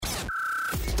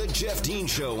Jeff Dean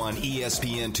Show on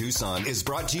ESPN Tucson is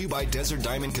brought to you by Desert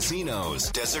Diamond Casinos.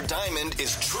 Desert Diamond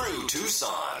is true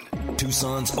Tucson.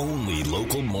 Tucson's only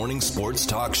local morning sports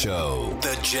talk show.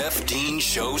 The Jeff Dean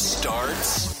Show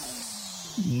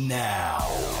starts now.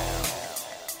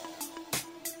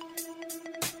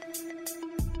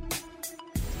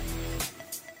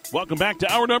 Welcome back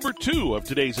to hour number 2 of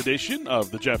today's edition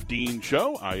of the Jeff Dean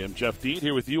Show. I am Jeff Dean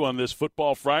here with you on this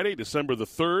Football Friday, December the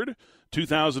 3rd,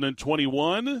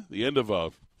 2021. The end of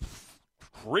a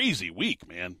crazy week,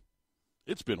 man.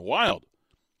 It's been wild.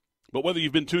 But whether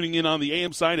you've been tuning in on the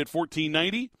AM side at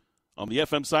 1490, on the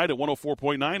FM side at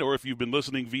 104.9, or if you've been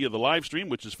listening via the live stream,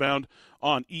 which is found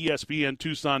on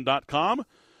ESPNTucson.com,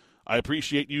 I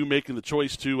appreciate you making the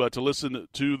choice to listen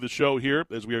to the show here,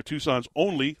 as we are Tucson's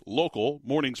only local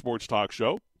morning sports talk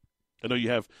show. I know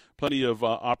you have plenty of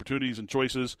opportunities and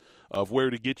choices of where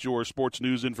to get your sports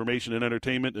news, information, and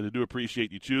entertainment, and I do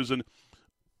appreciate you choosing.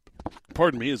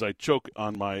 Pardon me as I choke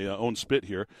on my own spit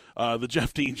here. The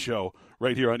Jeff Dean Show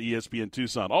right here on ESPN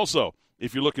Tucson. Also,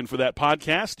 if you're looking for that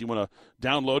podcast, you want to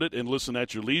download it and listen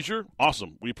at your leisure,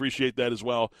 awesome. We appreciate that as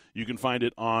well. You can find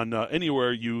it on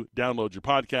anywhere you download your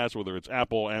podcast, whether it's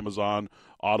Apple, Amazon,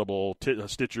 Audible,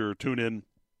 Stitcher, TuneIn,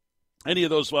 any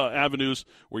of those avenues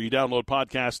where you download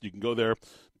podcasts. You can go there,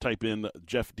 type in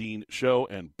Jeff Dean Show,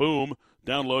 and boom,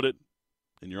 download it,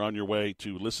 and you're on your way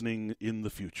to listening in the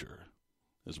future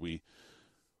as we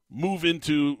move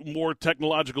into more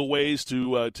technological ways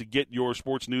to get your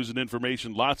sports news and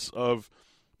information. Lots of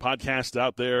podcasts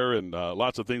out there and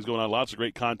lots of things going on, lots of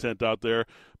great content out there.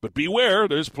 But beware,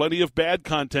 there's plenty of bad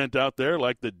content out there,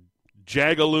 like the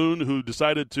Jagaloon who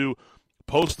decided to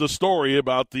post the story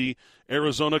about the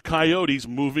Arizona Coyotes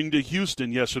moving to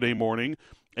Houston yesterday morning.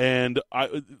 And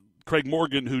Craig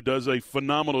Morgan, who does a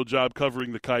phenomenal job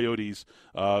covering the Coyotes,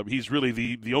 he's really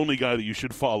the only guy that you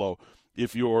should follow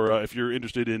if you're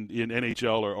interested in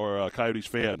NHL or a Coyotes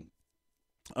fan.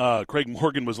 Craig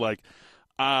Morgan was like,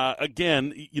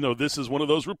 again, this is one of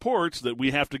those reports that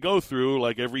we have to go through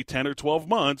like every 10 or 12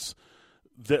 months.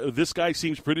 This guy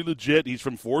seems pretty legit. He's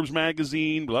from Forbes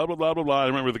magazine, blah, blah, blah, blah, blah. I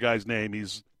remember the guy's name.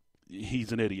 He's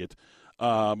an idiot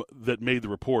that made the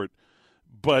report.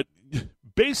 But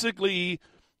basically,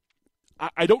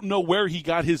 I don't know where he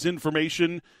got his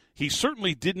information. He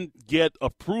certainly didn't get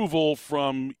approval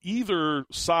from either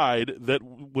side that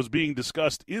was being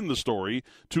discussed in the story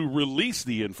to release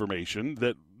the information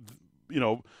that,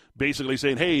 basically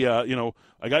saying, hey,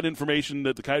 I got information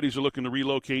that the Coyotes are looking to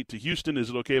relocate to Houston. Is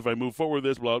it okay if I move forward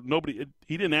with this?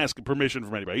 He didn't ask permission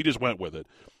from anybody. He just went with it.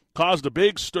 Caused a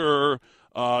big stir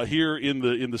here in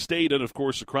the state and, of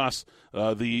course, across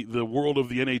the world of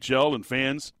the NHL, and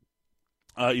fans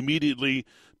immediately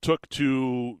took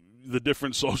to the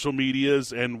different social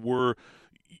medias and were,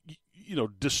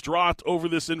 distraught over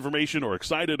this information or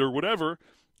excited or whatever.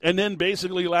 And then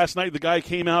basically last night the guy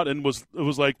came out and was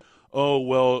like, oh,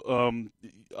 well,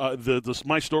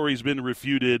 my story's been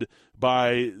refuted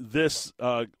by this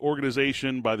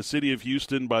organization, by the city of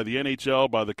Houston, by the NHL,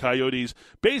 by the Coyotes,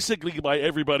 basically by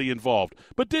everybody involved,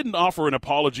 but didn't offer an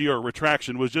apology or a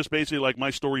retraction, was just basically like, my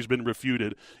story's been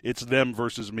refuted. It's them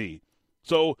versus me.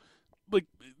 So,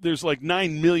 there's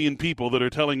 9 million people that are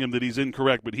telling him that he's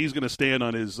incorrect, but he's going to stand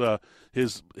on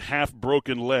his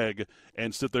half-broken leg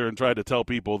and sit there and try to tell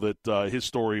people that his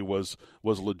story was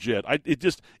legit.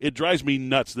 It drives me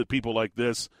nuts that people like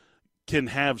this can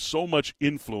have so much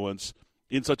influence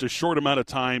in such a short amount of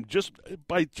time just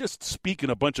by just speaking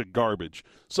a bunch of garbage.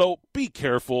 So be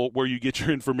careful where you get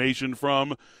your information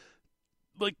from.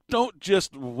 Don't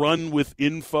just run with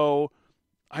info.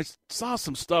 I saw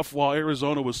some stuff while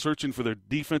Arizona was searching for their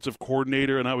defensive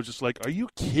coordinator, and I was just like, are you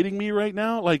kidding me right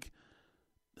now? Look,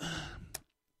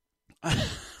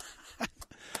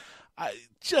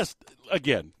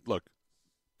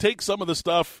 take some of the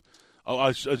stuff. Oh,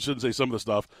 I shouldn't say some of the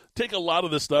stuff. Take a lot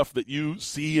of the stuff that you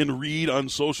see and read on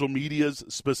social medias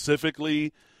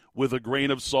specifically with a grain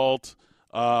of salt.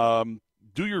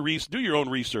 Do your own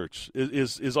research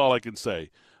is all I can say.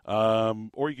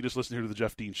 Or you can just listen here to the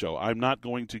Jeff Dean Show. I'm not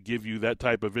going to give you that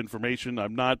type of information.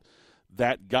 I'm not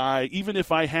that guy. Even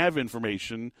if I have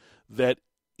information that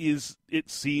it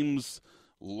seems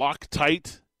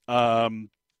Loctite,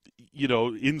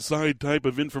 inside type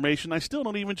of information, I still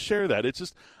don't even share that. It's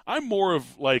just, I'm more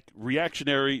of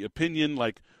reactionary opinion.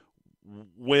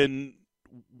 When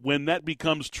that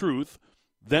becomes truth,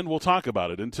 then we'll talk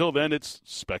about it. Until then, it's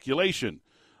speculation.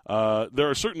 There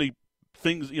are certainly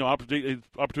things,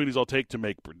 opportunities I'll take to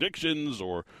make predictions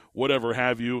or whatever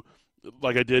have you.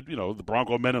 like I did, the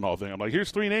Bronco Mendenhall thing. I'm like,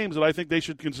 here's 3 names that I think they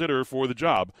should consider for the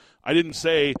job. I didn't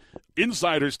say,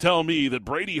 insiders tell me that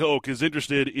Brady Hoke is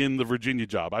interested in the Virginia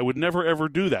job. I would never, ever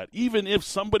do that, even if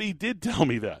somebody did tell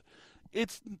me that.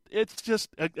 It's just,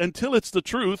 until it's the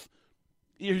truth,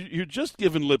 you're just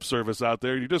giving lip service out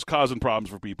there. You're just causing problems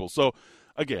for people. So,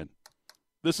 again,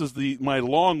 this is my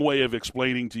long way of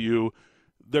explaining to you,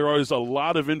 there is a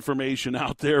lot of information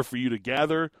out there for you to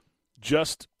gather.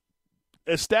 Just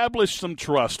establish some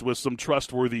trust with some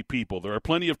trustworthy people. There are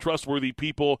plenty of trustworthy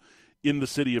people in the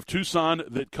city of Tucson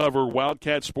that cover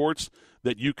Wildcat sports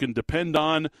that you can depend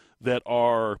on, that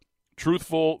are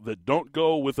truthful, that don't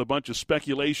go with a bunch of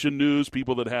speculation news,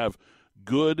 people that have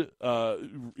good,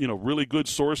 really good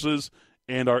sources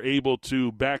and are able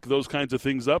to back those kinds of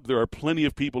things up. There are plenty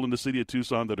of people in the city of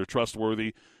Tucson that are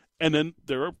trustworthy, and then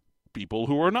there are people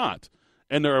who are not.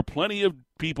 And there are plenty of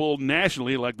people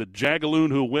nationally, like the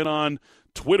Jagaloon, who went on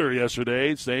Twitter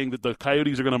yesterday saying that the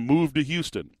Coyotes are going to move to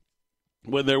Houston,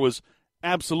 when there was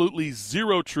absolutely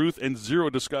zero truth and zero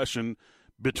discussion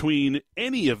between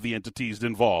any of the entities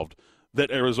involved that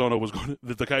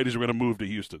that the Coyotes were going to move to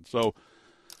Houston. So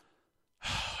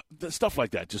stuff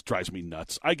like that just drives me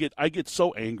nuts. I get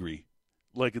so angry,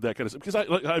 like that kind of stuff,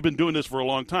 because I've been doing this for a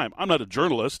long time. I'm not a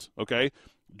journalist, okay?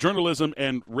 Journalism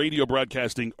and radio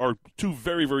broadcasting are 2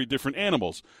 very, very different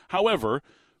animals. However,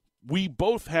 we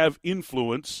both have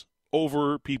influence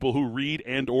over people who read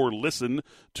and or listen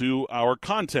to our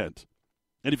content.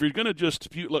 And if you're going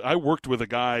to look, I worked with a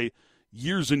guy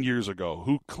years and years ago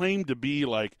who claimed to be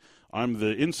like, I'm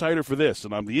the insider for this,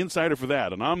 and I'm the insider for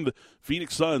that, and I'm the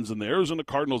Phoenix Suns and the Arizona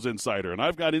Cardinals insider, and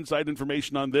I've got inside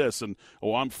information on this, and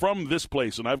I'm from this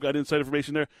place, and I've got inside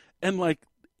information there. And like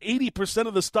 80%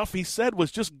 of the stuff he said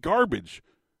was just garbage.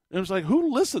 And it was like,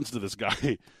 who listens to this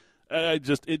guy?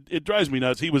 It drives me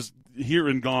nuts. He was here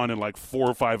and gone in like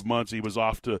 4 or 5 months. He was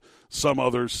off to some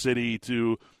other city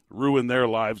to ruin their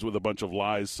lives with a bunch of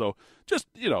lies. So just,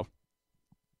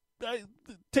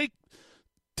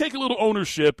 take a little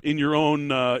ownership in your own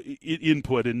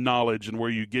input and knowledge and where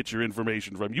you get your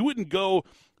information from. You wouldn't go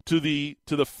to the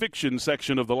fiction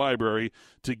section of the library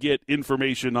to get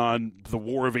information on the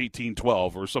War of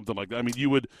 1812 or something like that. I mean,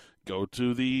 you would go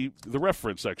to the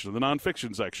reference section, the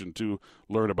nonfiction section, to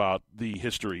learn about the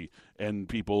history and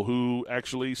people who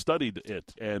actually studied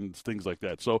it and things like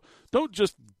that. So don't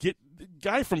just get the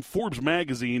guy from Forbes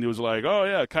magazine who was like, oh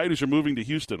yeah, Coyotes are moving to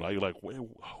Houston. You're like,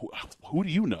 who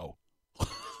do you know?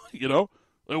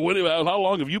 How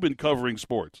long have you been covering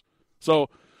sports? So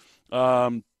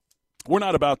we're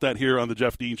not about that here on the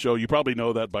Jeff Dean Show. You probably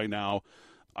know that by now.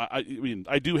 I mean,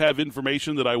 I do have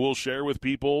information that I will share with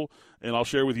people, and I'll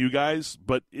share with you guys,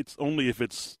 but it's only if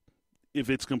it's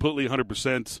completely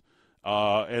 100%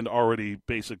 and already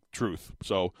basic truth.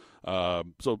 So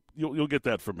you'll get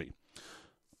that from me.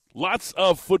 Lots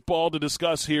of football to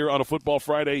discuss here on a Football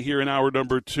Friday here in hour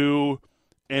number 2.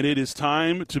 And it is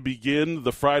time to begin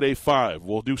the Friday Five.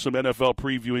 We'll do some NFL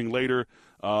previewing later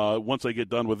once I get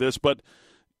done with this. But,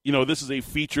 this is a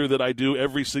feature that I do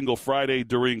every single Friday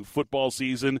during football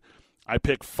season. I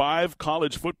pick 5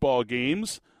 college football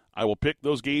games. I will pick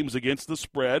those games against the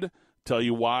spread, tell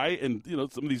you why. And,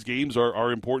 some of these games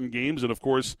are important games. And, of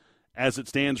course, as it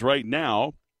stands right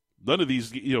now, none of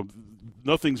these,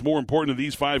 nothing's more important than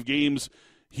these 5 games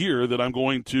here that I'm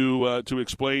going to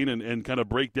explain and kind of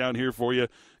break down here for you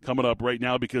coming up right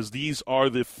now, because these are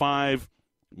the 5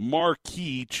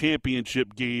 marquee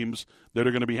championship games that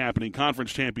are going to be happening,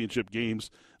 conference championship games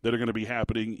that are going to be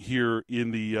happening here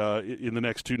in the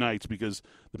next 2 nights, because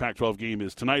the Pac-12 game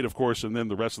is tonight, of course, and then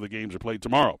the rest of the games are played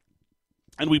tomorrow.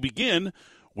 And we begin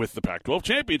with the Pac-12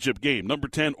 championship game. Number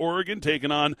 10, Oregon,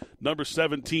 taking on number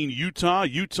 17, Utah.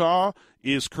 Utah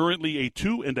is currently a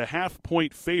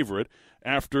 2.5-point favorite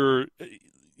after,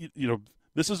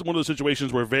 this is one of those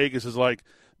situations where Vegas is like,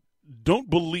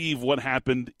 don't believe what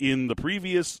happened in the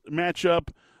previous matchup.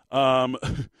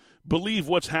 Believe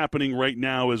what's happening right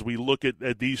now as we look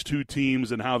at these 2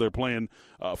 teams and how they're playing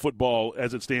football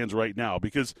as it stands right now.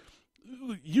 Because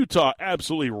Utah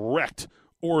absolutely wrecked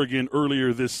Oregon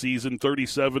earlier this season,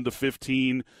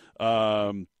 37-15.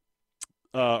 38-7.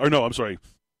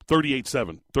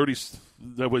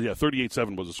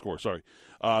 38-7 was the score, sorry.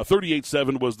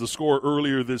 38-7 was the score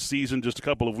earlier this season, just a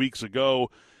couple of weeks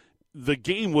ago. The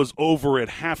game was over at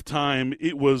halftime.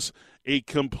 It was a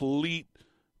complete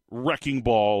wrecking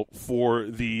ball for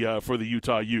the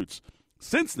Utah Utes.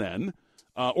 Since then,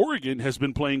 Oregon has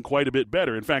been playing quite a bit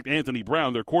better. In fact, Anthony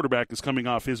Brown, their quarterback, is coming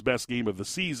off his best game of the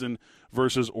season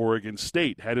versus Oregon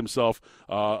State. Had himself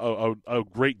a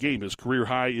great game, his career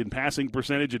high in passing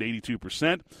percentage at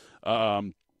 82%.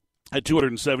 Had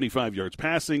 275 yards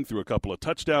passing, threw a couple of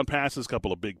touchdown passes,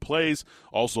 couple of big plays,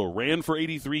 also ran for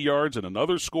 83 yards and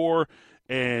another score,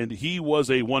 and he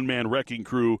was a one-man wrecking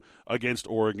crew against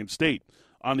Oregon State.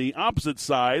 On the opposite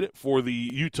side, for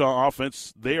the Utah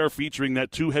offense, they are featuring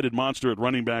that two-headed monster at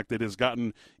running back that has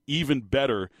gotten even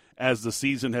better as the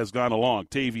season has gone along.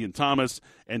 Tavion Thomas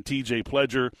and TJ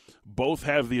Pledger both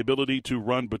have the ability to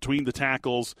run between the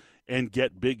tackles and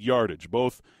get big yardage.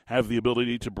 Both have the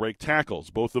ability to break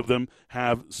tackles. Both of them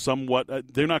have somewhat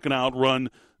they're not going to outrun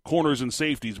corners and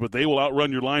safeties, but they will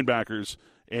outrun your linebackers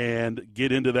and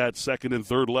get into that second and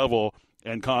third level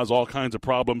and cause all kinds of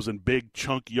problems and big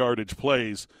chunk yardage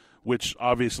plays, which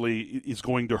obviously is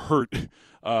going to hurt,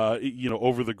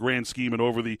 over the grand scheme and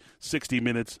over the 60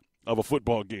 minutes of a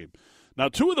football game. Now,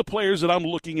 two of the players that I'm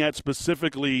looking at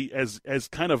specifically as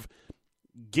kind of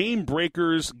game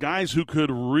breakers, guys who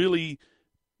could really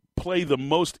play the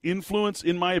most influence,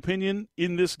 in my opinion,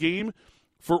 in this game.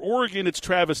 For Oregon, it's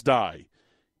Travis Dye.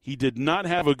 He did not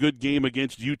have a good game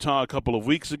against Utah a couple of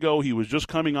weeks ago. He was just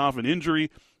coming off an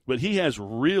injury, but he has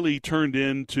really turned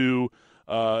into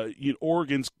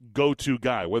Oregon's go-to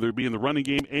guy, whether it be in the running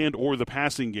game and or the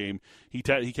passing game. He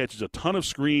catches a ton of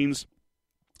screens.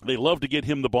 They love to get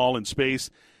him the ball in space.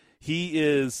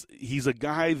 He's a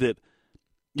guy that,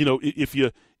 if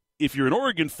you're an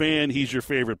Oregon fan, he's your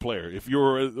favorite player. If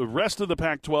you're the rest of the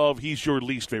Pac-12, he's your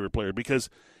least favorite player because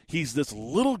he's this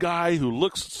little guy who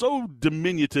looks so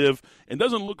diminutive and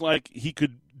doesn't look like he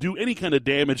could do any kind of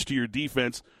damage to your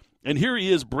defense. And here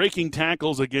he is breaking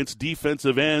tackles against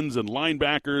defensive ends and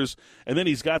linebackers, and then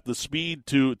he's got the speed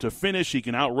to finish. He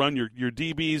can outrun your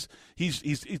DBs. He's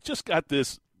just got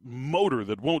this motor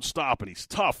that won't stop, and he's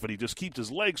tough, and he just keeps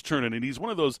his legs churning, and he's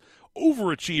one of those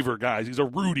overachiever guys. He's a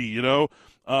Rudy,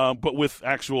 but with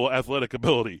actual athletic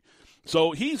ability.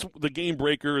 So he's the game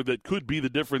breaker that could be the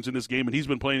difference in this game, and he's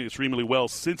been playing extremely well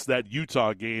since that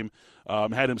Utah game.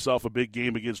 Had himself a big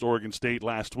game against Oregon State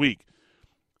last week.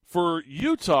 For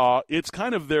Utah, it's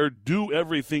kind of their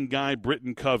do-everything guy,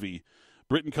 Britton Covey.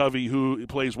 Britton Covey, who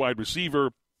plays wide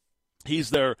receiver, he's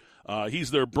their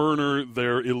burner,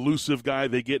 their elusive guy.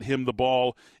 They get him the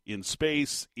ball in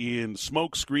space, in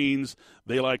smoke screens.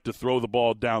 They like to throw the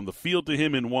ball down the field to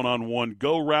him in one-on-one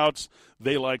go routes.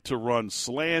 They like to run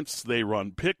slants. They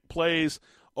run pick plays.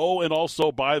 Oh, and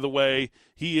also, by the way,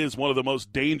 he is one of the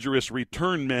most dangerous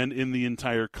return men in the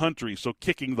entire country, so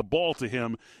kicking the ball to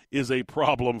him is a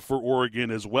problem for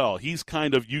Oregon as well. He's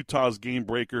kind of Utah's game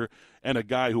breaker and a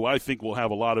guy who I think will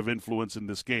have a lot of influence in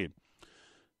this game.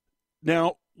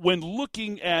 Now, when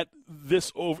looking at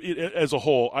this as a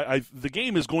whole, the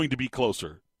game is going to be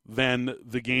closer than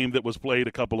the game that was played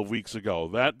a couple of weeks ago.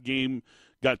 That game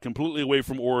got completely away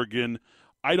from Oregon.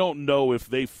 I don't know if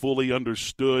they fully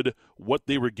understood what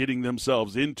they were getting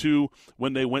themselves into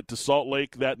when they went to Salt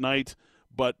Lake that night,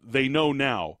 but they know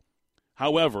now.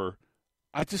 However,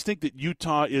 I just think that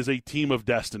Utah is a team of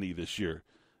destiny this year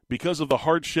because of the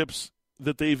hardships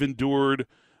that they've endured.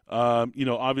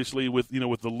 Obviously with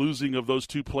the losing of those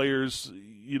two players,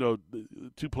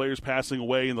 two players passing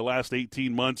away in the last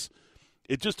 18 months,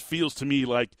 it just feels to me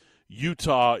like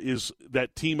Utah is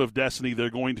that team of destiny. They're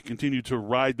going to continue to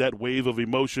ride that wave of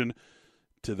emotion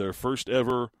to their first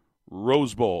ever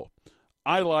Rose Bowl.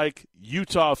 I like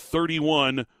Utah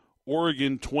 31,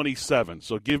 Oregon 27.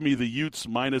 So give me the Utes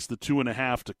minus the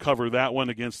 2.5 to cover that one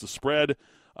against the spread.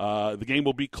 The game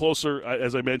will be closer,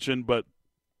 as I mentioned, but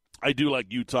I do like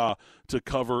Utah to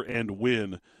cover and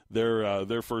win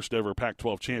their first ever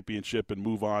Pac-12 championship and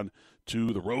move on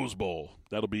to the Rose Bowl.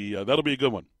 That'll be a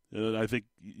good one. I think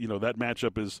that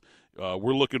matchup is.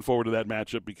 We're looking forward to that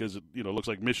matchup because it looks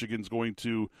like Michigan's going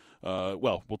to.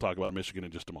 We'll talk about Michigan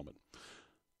in just a moment.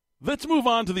 Let's move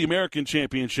on to the American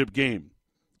Championship game.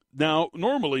 Now,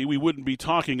 normally we wouldn't be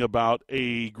talking about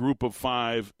a Group of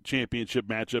 5 championship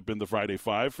matchup in the Friday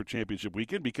 5 for championship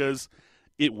weekend because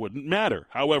it wouldn't matter.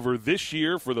 However, this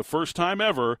year, for the first time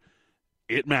ever,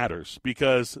 it matters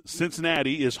because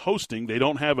Cincinnati is hosting. They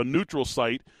don't have a neutral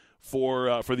site for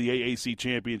the AAC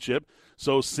championship.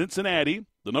 So Cincinnati,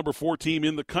 the number 4 team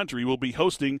in the country, will be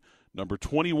hosting number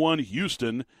 21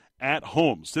 Houston at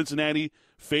home. Cincinnati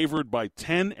favored by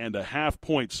 10.5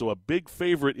 points, so a big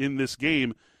favorite in this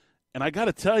game. And I got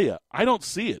to tell you, I don't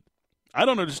see it. I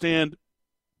don't understand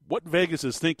what Vegas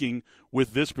is thinking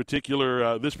with this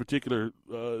particular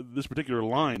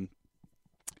line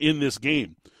in this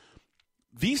game.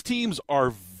 These teams are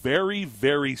very,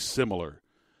 very similar.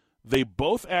 They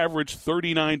both average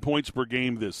 39 points per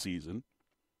game this season.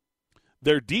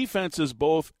 Their defenses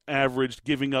both averaged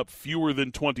giving up fewer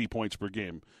than 20 points per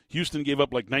game. Houston gave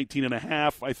up like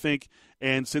 19.5, I think,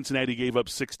 and Cincinnati gave up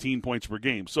 16 points per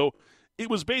game. So it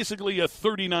was basically a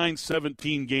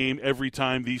 39-17 game every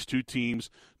time these two teams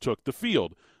took the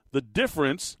field. The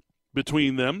difference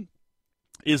between them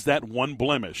is that one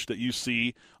blemish that you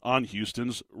see on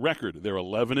Houston's record. They're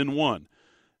 11-1.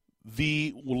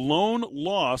 The lone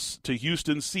loss to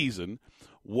Houston's season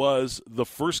was the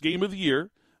first game of the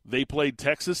year. They played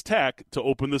Texas Tech to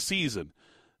open the season.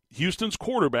 Houston's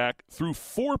quarterback threw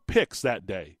 4 picks that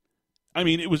day. I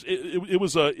mean, it was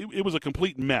a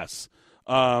complete mess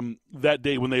that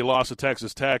day when they lost to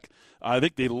Texas Tech. I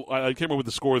can't remember what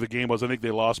the score of the game was. I think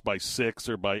they lost by 6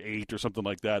 or by 8 or something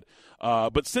like that.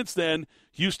 But since then,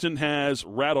 Houston has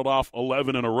rattled off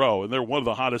 11 in a row, and they're one of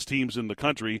the hottest teams in the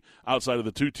country outside of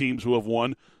the 2 teams who have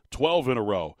won 12 in a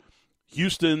row.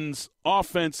 Houston's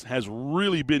offense has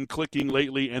really been clicking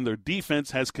lately, and their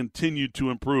defense has continued to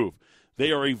improve.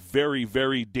 They are a very,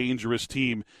 very dangerous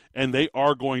team, and they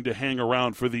are going to hang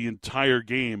around for the entire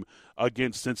game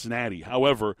against Cincinnati.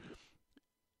 However,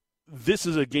 this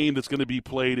is a game that's going to be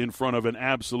played in front of an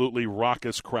absolutely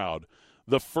raucous crowd.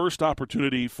 The first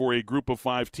opportunity for a group of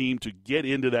 5 team to get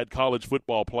into that college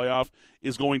football playoff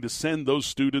is going to send those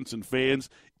students and fans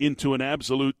into an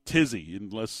absolute tizzy,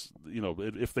 unless,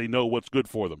 if they know what's good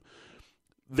for them.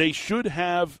 They should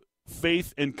have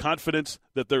faith and confidence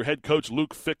that their head coach,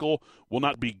 Luke Fickell, will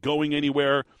not be going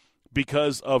anywhere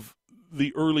because of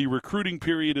the early recruiting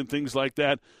period and things like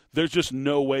that. There's just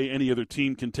no way any other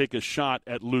team can take a shot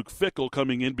at Luke Fickell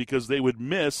coming in because they would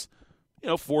miss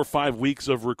 4 or 5 weeks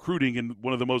of recruiting in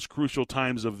one of the most crucial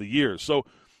times of the year. So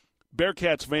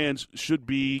Bearcats fans should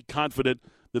be confident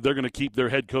that they're going to keep their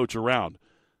head coach around.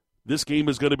 This game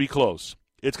is going to be close.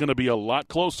 It's going to be a lot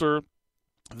closer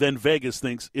than Vegas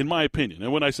thinks, in my opinion.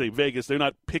 And when I say Vegas, they're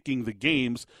not picking the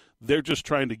games. They're just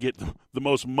trying to get the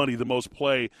most money, the most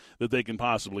play that they can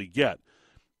possibly get.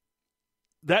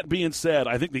 That being said,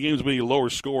 I think the game's going to be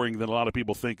lower scoring than a lot of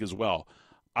people think as well.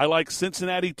 I like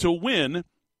Cincinnati to win.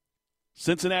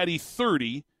 Cincinnati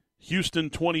 30, Houston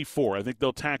 24. I think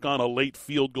they'll tack on a late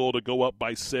field goal to go up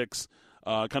by 6,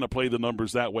 kind of play the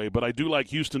numbers that way. But I do like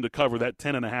Houston to cover that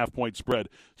 10.5-point spread.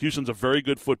 Houston's a very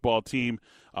good football team,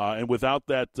 and without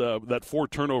that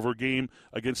 4-turnover game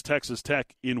against Texas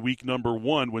Tech in week number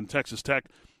 1, when Texas Tech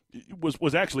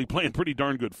was actually playing pretty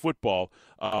darn good football,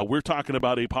 we're talking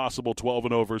about a possible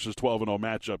 12-0 versus 12-0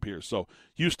 matchup here. So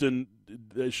Houston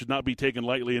should not be taken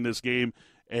lightly in this game,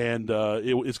 and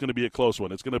it's going to be a close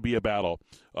one. It's going to be a battle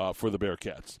for the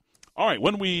Bearcats. All right,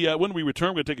 when we return,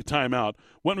 we're going to take a timeout.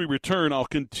 When we return, I'll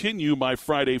continue my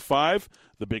Friday 5,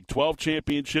 the Big 12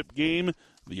 championship game,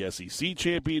 the SEC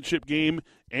championship game,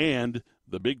 and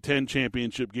the Big 10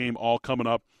 championship game, all coming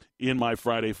up in my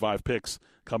Friday 5 picks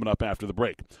coming up after the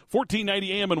break.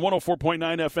 1490 AM and 104.9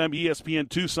 FM ESPN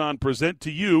Tucson present to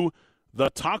you the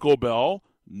Taco Bell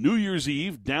New Year's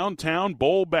Eve Downtown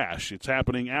Bowl Bash. It's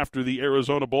happening after the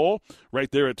Arizona Bowl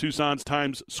right there at Tucson's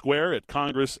Times Square at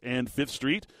Congress and 5th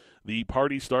Street. The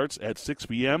party starts at 6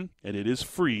 p.m., and it is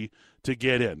free to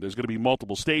get in. There's going to be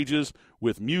multiple stages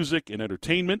with music and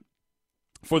entertainment.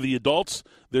 For the adults,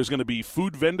 there's going to be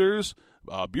food vendors,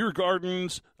 beer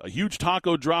gardens, a huge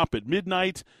taco drop at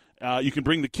midnight. You can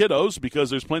bring the kiddos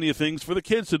because there's plenty of things for the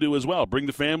kids to do as well. Bring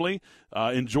the family.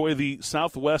 Enjoy the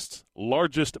Southwest's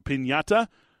largest piñata.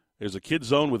 There's a kid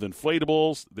zone with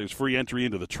inflatables. There's free entry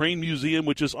into the train museum,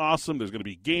 which is awesome. There's going to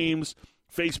be games,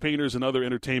 face painters, and other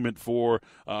entertainment for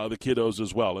the kiddos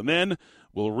as well. And then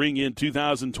we'll ring in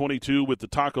 2022 with the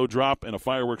taco drop and a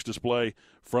fireworks display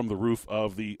from the roof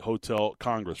of the Hotel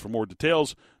Congress. For more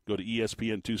details, go to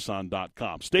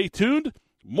ESPNTucson.com. Stay tuned.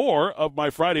 More of my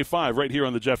Friday 5 right here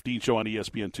on the Jeff Dean Show on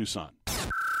ESPN Tucson.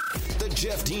 The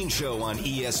Jeff Dean Show on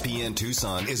ESPN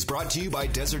Tucson is brought to you by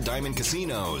Desert Diamond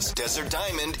Casinos. Desert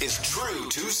Diamond is true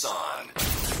Tucson.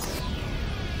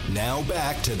 Now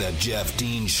back to the Jeff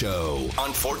Dean Show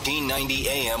on 1490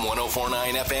 AM,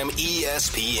 104.9 FM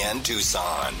ESPN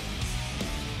Tucson.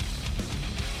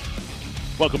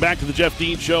 Welcome back to the Jeff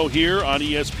Dean Show here on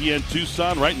ESPN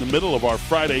Tucson, right in the middle of our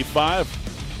Friday 5.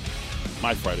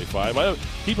 My Friday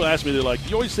 5. People ask me, they're like,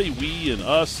 you always say we and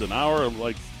us and our. I'm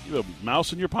like, you have a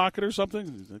mouse in your pocket or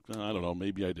something? I don't know.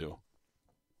 Maybe I do.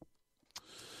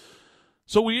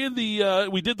 So we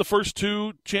did the first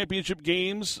 2 championship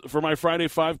games for my Friday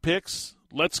 5 picks.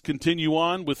 Let's continue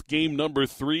on with game number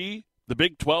 3, the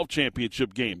Big 12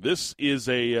 championship game. This is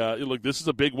this is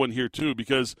a big one here too,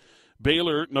 because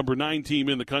Baylor, number 9 team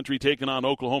in the country, taking on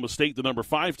Oklahoma State, the number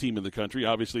 5 team in the country.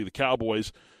 Obviously, the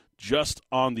Cowboys just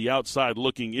on the outside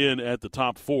looking in at the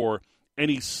top 4.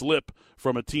 any slip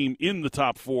from a team in the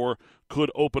top 4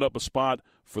 could open up a spot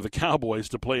for the Cowboys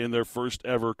to play in their first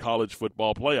ever college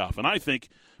football playoff. And I think,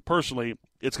 personally,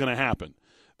 it's going to happen.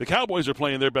 The Cowboys are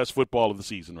playing their best football of the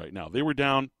season right now. They were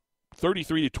down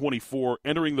 33-24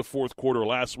 entering the fourth quarter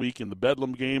last week in the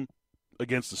Bedlam game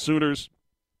against the Sooners.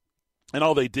 And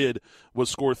all they did was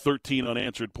score 13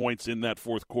 unanswered points in that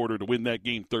fourth quarter to win that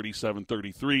game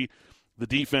 37-33. The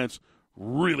defense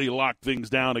really locked things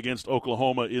down against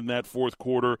Oklahoma in that fourth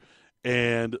quarter,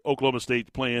 and Oklahoma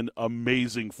State playing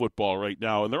amazing football right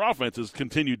now. And their offense has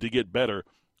continued to get better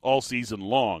all season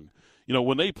long. You know,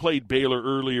 when they played Baylor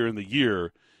earlier in the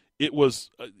year, it was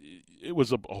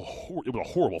a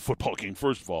horrible football game,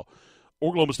 first of all.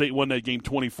 Oklahoma State won that game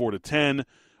 24-10.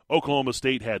 Oklahoma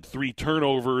State had 3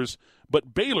 turnovers,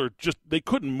 but Baylor they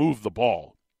couldn't move the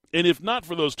ball. And if not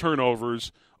for those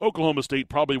turnovers, Oklahoma State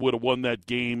probably would have won that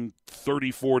game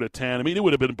 34-10. I mean, it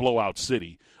would have been blowout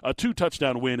city. A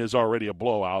 2-touchdown win is already a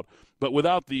blowout, but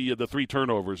without the 3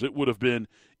 turnovers, it would have been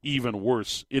even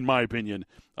worse, in my opinion,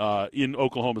 in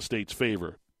Oklahoma State's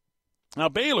favor. Now,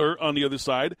 Baylor, on the other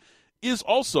side, is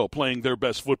also playing their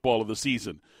best football of the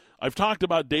season. I've talked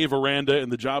about Dave Aranda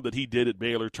and the job that he did at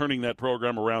Baylor, turning that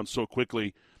program around so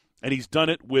quickly. And he's done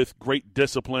it with great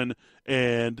discipline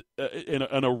and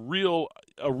a real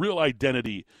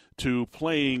identity to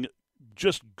playing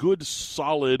just good,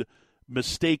 solid,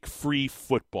 mistake-free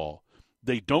football.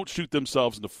 They don't shoot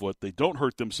themselves in the foot. They don't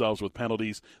hurt themselves with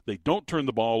penalties. They don't turn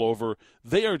the ball over.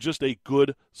 They are just a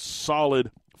good,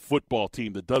 solid football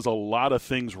team that does a lot of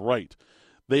things right.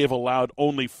 They have allowed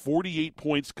only 48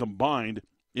 points combined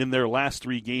in their last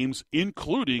 3 games,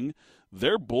 including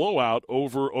their blowout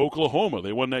over Oklahoma.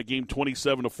 They won that game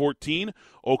 27-14.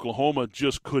 Oklahoma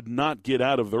just could not get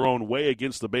out of their own way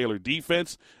against the Baylor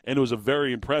defense, and it was a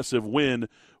very impressive win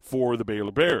for the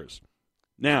Baylor Bears.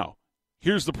 Now,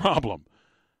 here's the problem.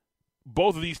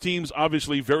 Both of these teams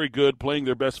obviously very good, playing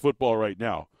their best football right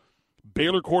now.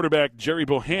 Baylor quarterback Jerry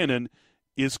Bohannon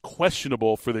is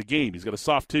questionable for the game. He's got a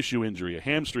soft tissue injury, a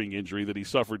hamstring injury that he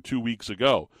suffered 2 weeks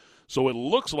ago. So it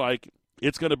looks like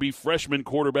it's going to be freshman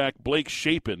quarterback Blake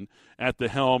Shapen at the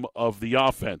helm of the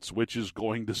offense, which is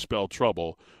going to spell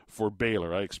trouble for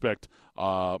Baylor. I expect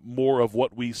more of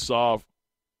what we saw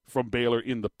from Baylor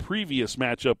in the previous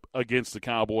matchup against the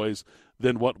Cowboys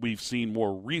than what we've seen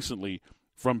more recently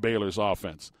from Baylor's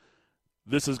offense.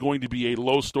 This is going to be a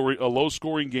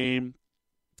low-scoring game.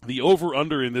 The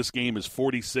over-under in this game is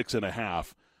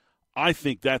 46.5. I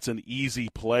think that's an easy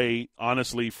play,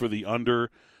 honestly, for the under.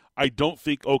 I don't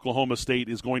think Oklahoma State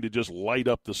is going to just light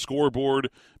up the scoreboard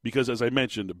because, as I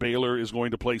mentioned, Baylor is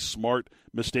going to play smart,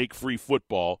 mistake-free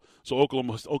football. So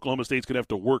Oklahoma State's going to have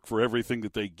to work for everything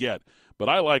that they get. But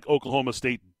I like Oklahoma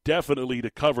State definitely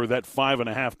to cover that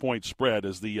 5.5-point spread,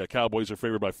 as the Cowboys are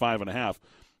favored by 5.5.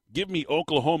 Give me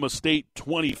Oklahoma State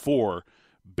 24,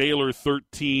 Baylor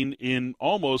 13 in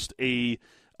almost a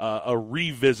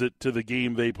revisit to the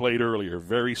game they played earlier.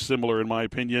 Very similar, in my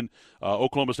opinion.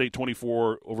 Oklahoma State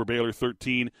 24 over Baylor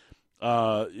 13.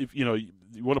 If you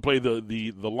want to play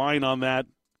the line on that,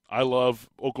 I love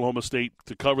Oklahoma State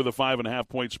to cover the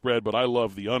 5.5-point spread, but I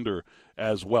love the under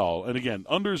as well. And again,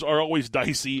 unders are always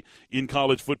dicey in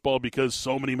college football because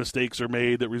so many mistakes are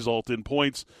made that result in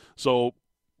points. So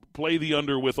play the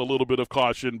under with a little bit of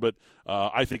caution, but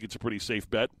I think it's a pretty safe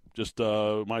bet. Just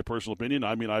my personal opinion.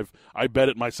 I mean, I bet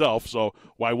it myself, so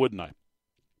why wouldn't I?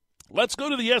 Let's go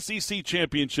to the SEC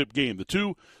championship game. The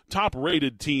 2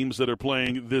 top-rated teams that are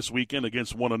playing this weekend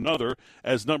against one another,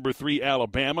 as number 3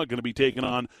 Alabama going to be taking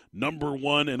on number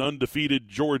 1 and undefeated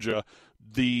Georgia.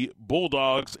 The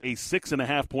Bulldogs, a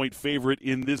 6.5-point favorite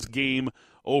in this game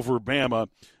over Bama.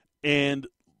 And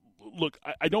look,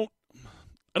 I don't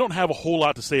have a whole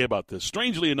lot to say about this,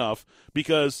 strangely enough,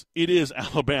 because it is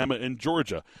Alabama and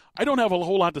Georgia. I don't have a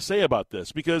whole lot to say about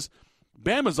this because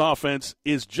Bama's offense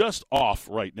is just off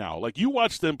right now. Like, you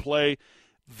watch them play,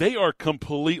 they are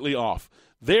completely off.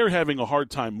 They're having a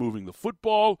hard time moving the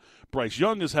football. Bryce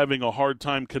Young is having a hard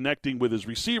time connecting with his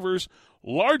receivers,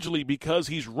 largely because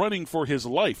he's running for his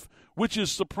life, which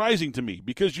is surprising to me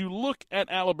because you look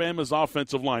at Alabama's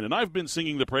offensive line, and I've been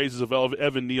singing the praises of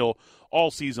Evan Neal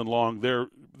all season long. Their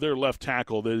left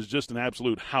tackle that is just an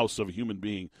absolute house of a human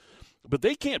being. But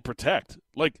they can't protect.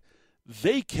 Like,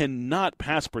 they cannot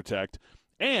pass protect,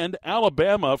 and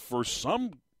Alabama, for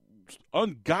some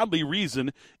ungodly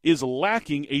reason, is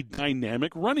lacking a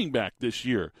dynamic running back this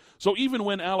year. So even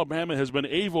when Alabama has been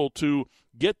able to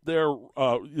get their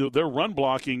run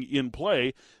blocking in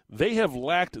play, they have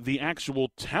lacked the actual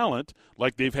talent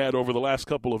like they've had over the last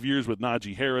couple of years with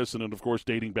Najee Harris, and then, of course,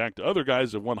 dating back to other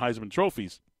guys that won Heisman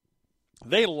trophies.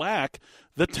 They lack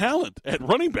the talent at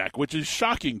running back, which is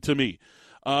shocking to me.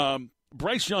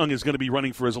 Bryce Young is going to be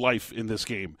running for his life in this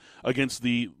game against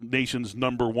the nation's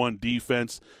number one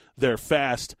defense. They're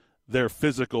fast, they're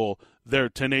physical, they're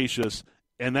tenacious,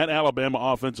 and that Alabama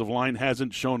offensive line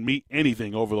hasn't shown me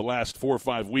anything over the last 4 or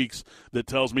 5 weeks that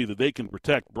tells me that they can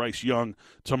protect Bryce Young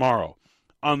tomorrow.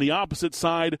 On the opposite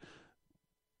side,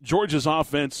 Georgia's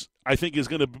offense, I think, is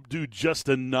going to do just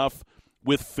enough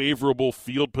with favorable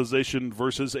field position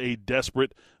versus a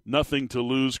desperate,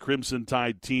 nothing-to-lose Crimson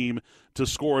Tide team to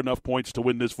score enough points to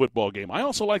win this football game. I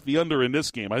also like the under in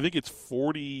this game. I think it's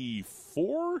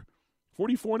 44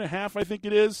 and a half, I think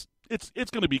it is.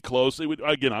 It's going to be close. I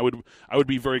would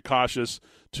be very cautious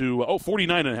to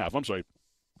 49 and a half. I'm sorry.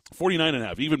 49 and a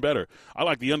half, even better. I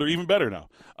like the under even better now.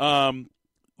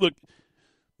 Look,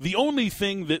 the only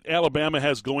thing that Alabama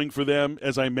has going for them,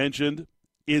 as I mentioned,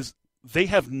 is they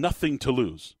have nothing to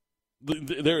lose.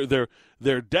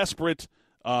 They're desperate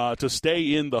to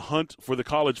stay in the hunt for the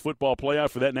college football playoff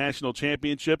for that national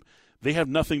championship. They have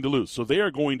nothing to lose, so they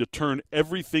are going to turn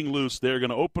everything loose. They're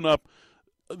going to open up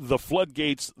the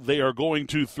floodgates. They are going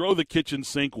to throw the kitchen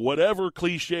sink, whatever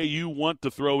cliche you want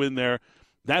to throw in there.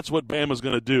 That's what Bama's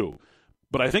going to do.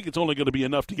 But I think it's only going to be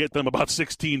enough to get them about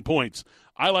 16 points.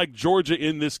 I like Georgia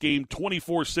in this game,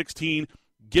 24-16.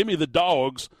 Give me the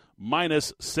Dogs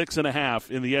minus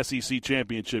 6.5 in the SEC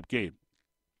championship game.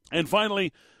 And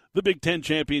finally, the Big Ten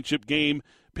championship game,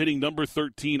 pitting number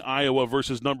 13 Iowa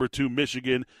versus number 2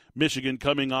 Michigan. Michigan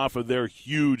coming off of their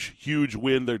huge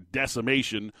win, their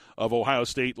decimation of Ohio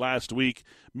State last week.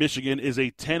 Michigan is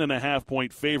a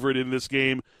 10.5-point favorite in this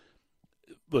game.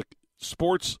 Look,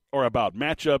 sports are about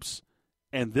matchups,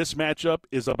 and this matchup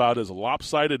is about as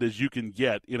lopsided as you can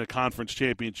get in a conference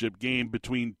championship game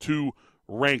between two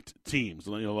ranked teams,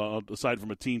 aside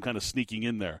from a team kind of sneaking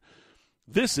in there.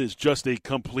 This is just a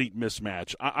complete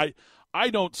mismatch. I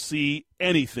don't see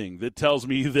anything that tells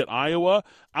me that Iowa,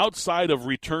 outside of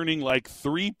returning like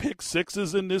 3 pick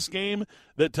sixes in this game,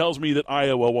 that tells me that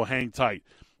Iowa will hang tight.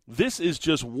 This is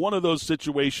just one of those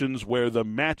situations where the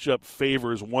matchup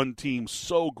favors one team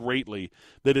so greatly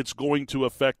that it's going to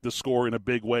affect the score in a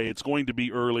big way. It's going to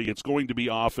be early. It's going to be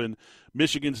often.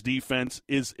 Michigan's defense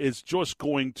is just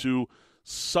going to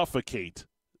suffocate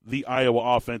the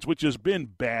Iowa offense, which has been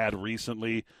bad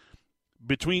recently.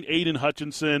 Between Aiden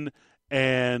Hutchinson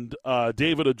and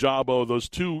David Ojabo, those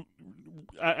two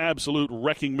absolute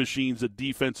wrecking machines at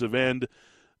defensive end,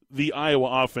 the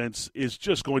Iowa offense is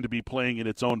just going to be playing in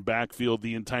its own backfield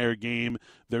the entire game.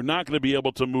 They're not going to be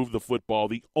able to move the football.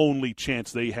 The only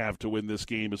chance they have to win this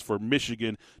game is for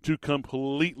Michigan to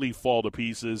completely fall to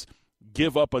pieces,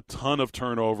 give up a ton of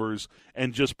turnovers,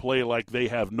 and just play like they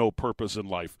have no purpose in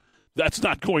life. That's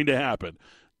not going to happen.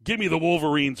 Give me the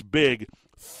Wolverines big,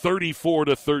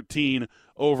 34-13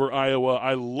 over Iowa.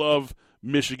 I love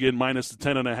Michigan minus the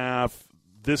 10.5.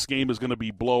 This game is going to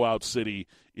be blowout city,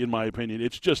 in my opinion.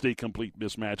 It's just a complete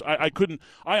mismatch.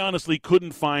 I honestly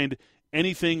couldn't find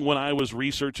anything when I was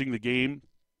researching the game.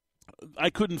 I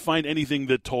couldn't find anything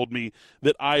that told me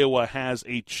that Iowa has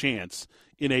a chance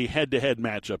in a head-to-head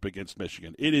matchup against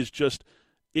Michigan. It is just,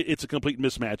 it's a complete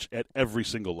mismatch at every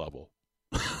single level.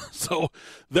 So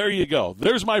there you go.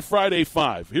 There's my Friday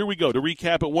 5. Here we go. To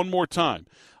recap it one more time.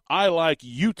 I like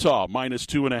Utah minus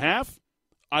 2.5.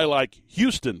 I like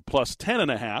Houston plus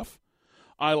 10.5.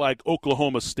 I like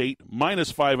Oklahoma State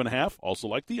minus 5.5. Also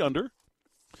like the under.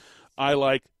 I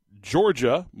like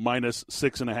Georgia minus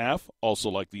 6.5. Also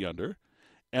like the under.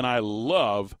 And I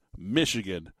love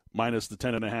Michigan minus the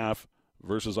 10.5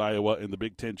 versus Iowa in the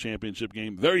Big Ten championship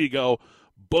game. There you go.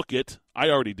 Book it. I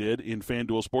already did in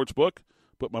FanDuel Sportsbook.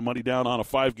 Put my money down on a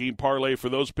 5-game parlay for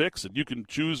those picks, and you can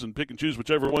choose and pick and choose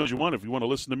whichever ones you want if you want to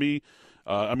listen to me.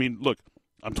 Look,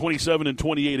 I'm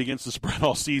 27-28 against the spread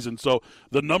all season, so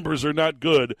the numbers are not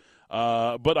good.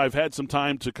 But I've had some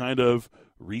time to kind of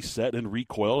reset and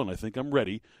recoil, and I think I'm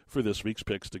ready for this week's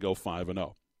picks to go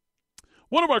 5-0.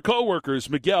 One of our coworkers,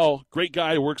 Miguel, great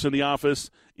guy who works in the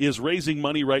office, is raising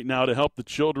money right now to help the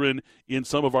children in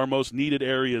some of our most needed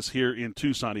areas here in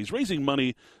Tucson. He's raising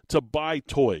money to buy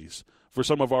toys for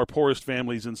some of our poorest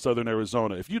families in southern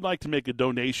Arizona. If you'd like to make a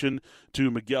donation to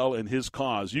Miguel and his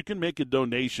cause, you can make a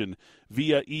donation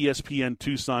via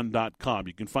ESPNTucson.com.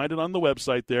 You can find it on the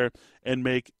website there and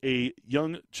make a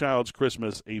young child's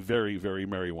Christmas a very, very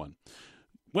merry one.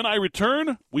 When I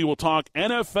return, we will talk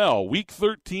NFL Week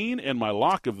 13 and my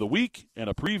lock of the week and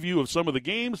a preview of some of the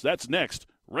games. That's next,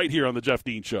 right here on The Jeff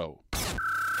Dean Show.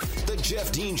 The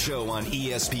Jeff Dean Show on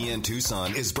ESPN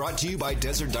Tucson is brought to you by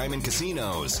Desert Diamond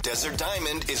Casinos. Desert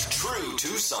Diamond is true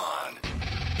Tucson.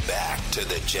 Back to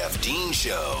the Jeff Dean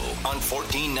Show on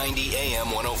 1490 AM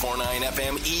 104.9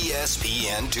 FM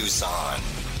ESPN Tucson.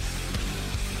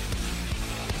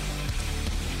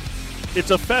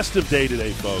 It's a festive day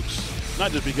today, folks.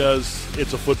 Not just because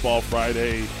it's a football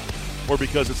Friday or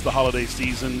because it's the holiday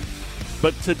season,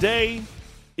 but today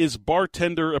is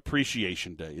Bartender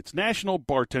Appreciation Day. It's National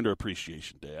Bartender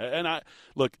Appreciation Day. And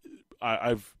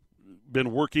I've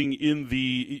been working in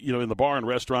the bar and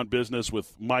restaurant business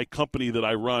with my company that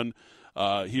I run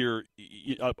here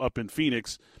up in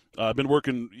Phoenix. I've been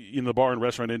working in the bar and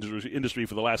restaurant industry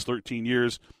for the last 13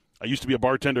 years. I used to be a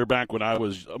bartender back when I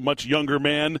was a much younger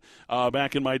man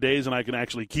back in my days, and I can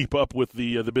actually keep up with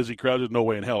the busy crowd. There's no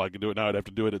way in hell I could do it now. I'd have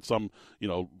to do it at some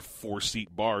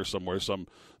 4-seat bar somewhere, some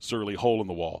surly hole in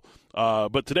the wall.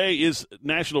 But today is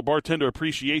National Bartender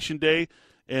Appreciation Day,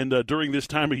 and during this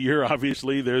time of year,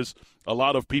 obviously, there's a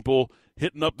lot of people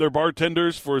hitting up their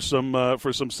bartenders for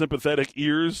some sympathetic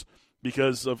ears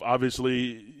because of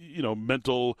obviously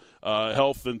mental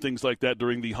health and things like that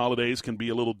during the holidays can be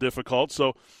a little difficult.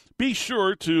 So be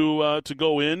sure to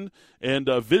go in and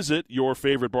visit your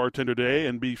favorite bartender today,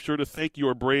 and be sure to thank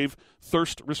your brave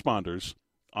thirst responders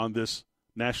on this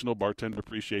National Bartender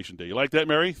Appreciation Day. You like that,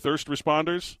 Mary? Thirst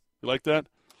responders? You like that?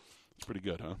 It's pretty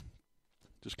good, huh?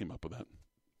 Just came up with that.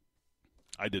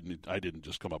 I didn't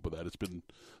just come up with that. It's been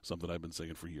something I've been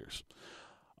saying for years.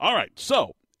 All right,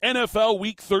 so NFL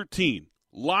Week 13.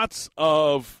 Lots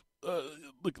of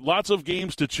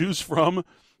games to choose from.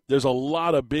 There's a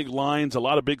lot of big lines, a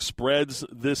lot of big spreads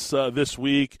this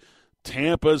week.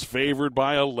 Tampa's favored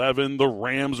by 11. The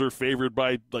Rams are favored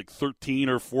by 13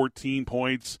 or 14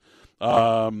 points.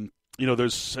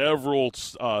 There's several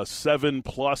 7+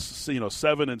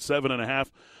 7 and 7.5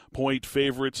 point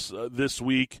favorites this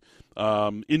week.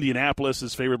 Indianapolis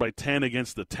is favored by 10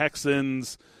 against the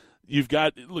Texans. You've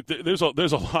got there's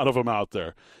a lot of them out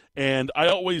there, and I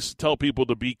always tell people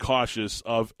to be cautious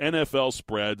of NFL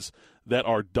spreads that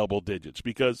are double digits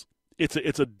because it's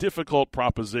a difficult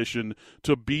proposition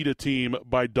to beat a team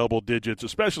by double digits,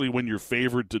 especially when you're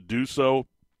favored to do so.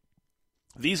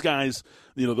 These guys,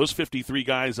 those 53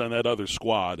 guys on that other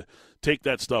squad take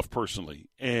that stuff personally,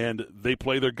 and they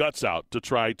play their guts out to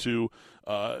try to,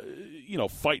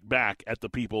 fight back at the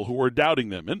people who are doubting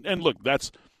them. And look,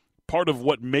 that's part of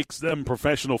what makes them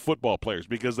professional football players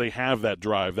because they have that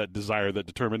drive, that desire, that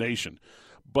determination.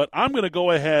 But I'm going to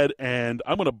go ahead and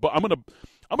I'm going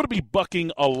to be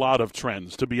bucking a lot of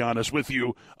trends, to be honest with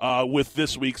you, with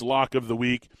this week's lock of the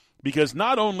week, because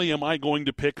not only am I going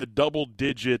to pick a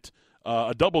double-digit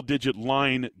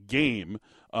line game.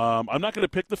 I'm not going to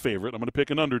pick the favorite. I'm going to pick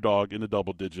an underdog in the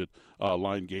double-digit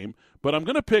line game. But I'm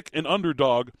going to pick an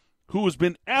underdog who has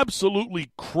been absolutely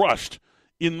crushed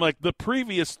in the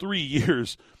previous 3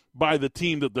 years by the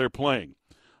team that they're playing.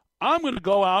 I'm going to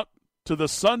go out to the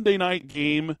Sunday night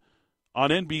game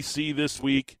on NBC this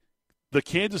week. The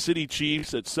Kansas City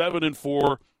Chiefs at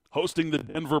 7-4, hosting the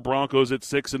Denver Broncos at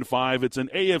 6-5. It's an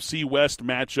AFC West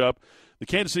matchup. The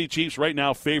Kansas City Chiefs right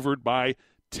now favored by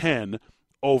 10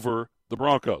 over the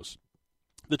Broncos.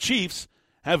 The Chiefs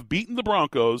have beaten the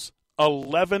Broncos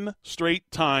 11 straight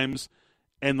times,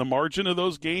 and the margin of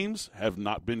those games have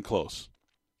not been close.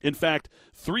 In fact,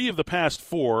 3 of the past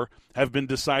 4 have been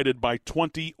decided by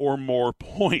 20 or more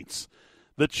points.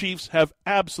 The Chiefs have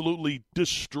absolutely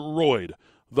destroyed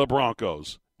the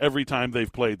Broncos every time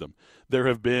they've played them. There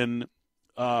have been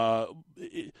there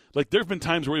have been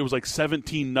times where it was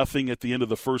 17-0 at the end of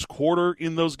the first quarter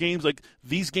in those games.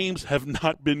 These games have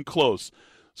not been close.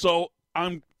 So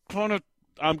I'm kind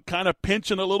of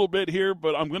pinching a little bit here,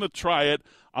 but I'm going to try it.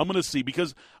 I'm going to see,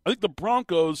 because I think the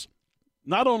Broncos,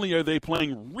 not only are they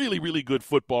playing really, really good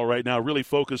football right now, really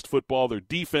focused football, their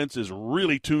defense is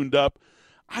really tuned up,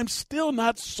 I'm still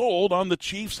not sold on the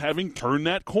Chiefs having turned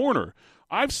that corner.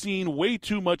 I've seen way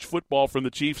too much football from the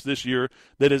Chiefs this year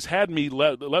that has had me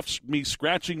left me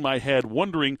scratching my head,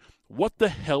 wondering what the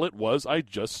hell it was I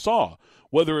just saw.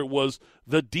 Whether it was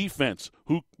the defense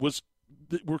who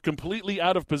were completely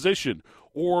out of position,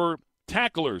 or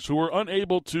tacklers who were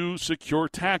unable to secure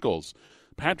tackles.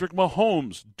 Patrick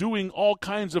Mahomes doing all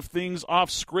kinds of things off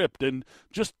script and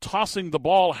just tossing the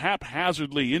ball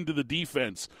haphazardly into the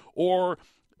defense, or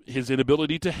his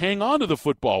inability to hang on to the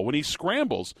football when he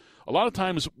scrambles. A lot of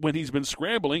times when he's been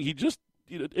scrambling, he just,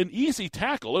 an easy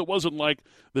tackle. It wasn't like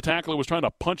the tackler was trying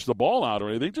to punch the ball out or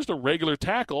anything, just a regular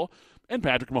tackle, and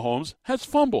Patrick Mahomes has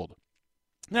fumbled.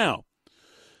 Now,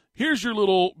 here's your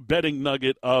little betting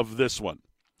nugget of this one.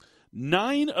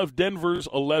 9 of Denver's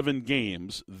 11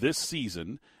 games this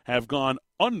season have gone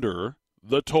under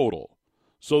the total.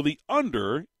 So the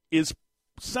under is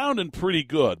sounding pretty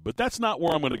good, but that's not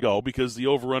where I'm going to go because the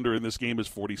over-under in this game is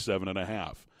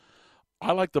 47.5.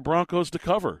 I like the Broncos to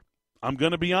cover. I'm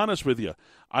going to be honest with you.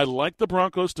 I like the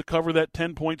Broncos to cover that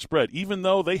 10-point spread, even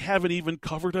though they haven't even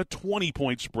covered a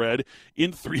 20-point spread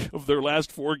in 3 of their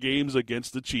last 4 games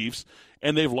against the Chiefs,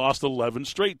 and they've lost 11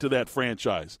 straight to that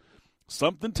franchise.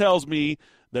 Something tells me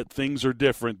that things are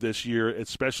different this year,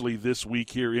 especially this week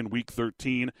here in Week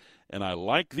 13, and I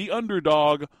like the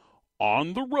underdog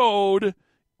on the road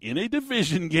in a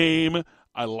division game.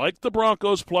 I like the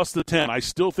Broncos plus the 10. I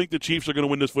still think the Chiefs are going to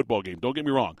win this football game. Don't get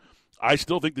me wrong. I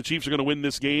still think the Chiefs are going to win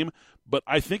this game, but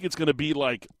I think it's going to be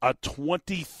like a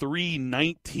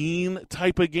 23-19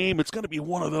 type of game. It's going to be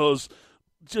one of those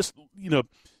just,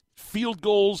 field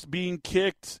goals being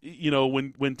kicked,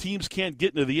 when teams can't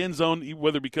get into the end zone,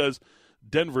 whether because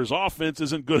Denver's offense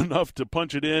isn't good enough to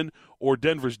punch it in or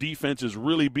Denver's defense is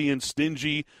really being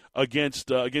stingy against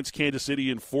Kansas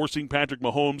City and forcing Patrick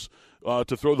Mahomes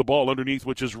to throw the ball underneath,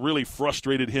 which has really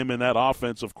frustrated him in that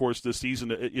offense, of course, this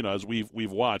season, as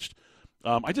we've watched.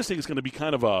 I just think it's going to be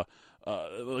kind of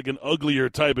like an uglier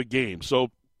type of game.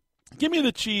 So give me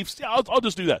the Chiefs. Yeah, I'll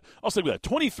just do that. I'll stick with that.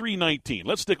 23-19.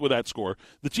 Let's stick with that score.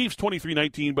 The Chiefs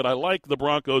 23-19, but I like the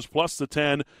Broncos plus the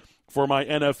 10 for my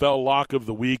NFL lock of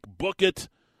the week. Book it.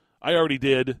 I already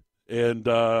did, and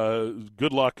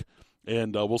good luck,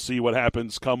 and we'll see what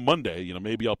happens come Monday.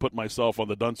 Maybe I'll put myself on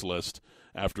the dunce list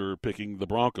after picking the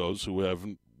Broncos, who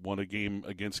haven't won a game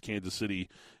against Kansas City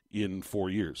in 4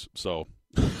 years. So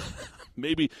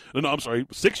maybe – no, I'm sorry,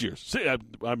 6 years.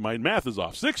 My math is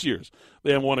off. 6 years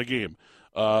they haven't won a game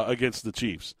against the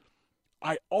Chiefs.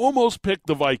 I almost picked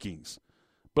the Vikings,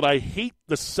 but I hate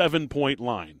the 7-point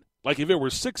line. Like if it were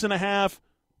 6.5,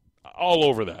 all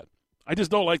over that. I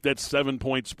just don't like that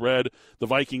 7-point spread. The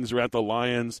Vikings are at the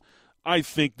Lions. I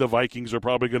think the Vikings are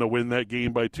probably going to win that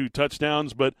game by 2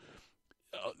 touchdowns, but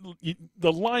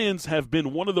the Lions have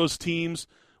been one of those teams.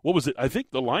 What was it? I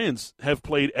think the Lions have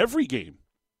played every game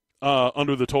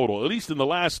under the total, at least in the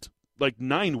last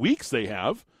 9 weeks they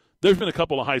have. There's been a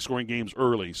couple of high-scoring games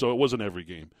early, so it wasn't every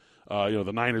game.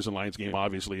 The Niners and Lions game,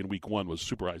 obviously, in Week 1 was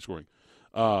super high-scoring.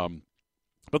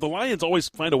 But the Lions always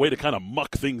find a way to kind of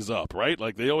muck things up, right?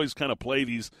 Like they always kind of play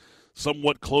these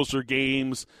somewhat closer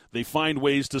games. They find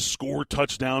ways to score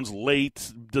touchdowns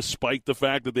late, despite the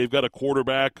fact that they've got a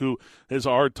quarterback who has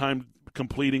a hard time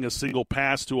completing a single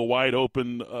pass to a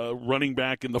wide-open running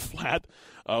back in the flat,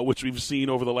 which we've seen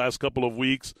over the last couple of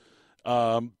weeks.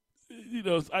 It's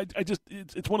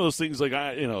one of those things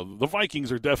the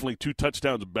Vikings are definitely 2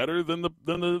 touchdowns better than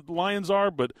the Lions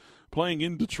are, but playing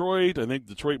in Detroit, I think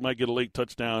Detroit might get a late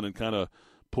touchdown and kind of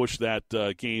push that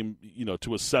game,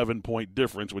 to a 7-point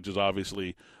difference, which is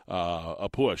obviously a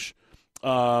push.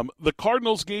 The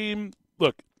Cardinals game,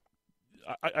 look,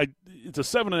 it's a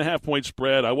 7.5-point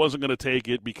spread. I wasn't going to take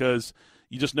it because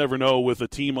you just never know with a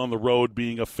team on the road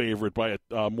being a favorite by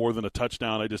more than a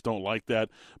touchdown. I just don't like that.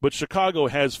 But Chicago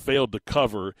has failed to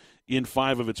cover in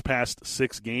 5 of its past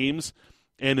 6 games,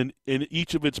 and in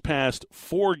each of its past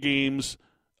 4 games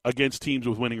against teams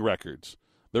with winning records.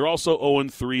 They're also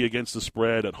 0-3 against the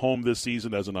spread at home this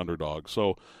season as an underdog.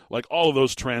 So, all of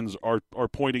those trends are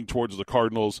pointing towards the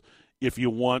Cardinals. If you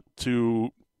want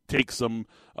to take some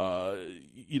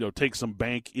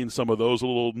bank in some of those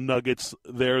little nuggets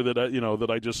there that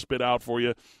I just spit out for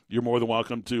you, you're more than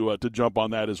welcome to jump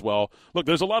on that as well. Look,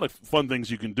 there's a lot of fun things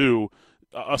you can do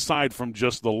aside from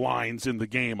just the lines in the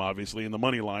game, obviously, and the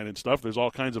money line and stuff. There's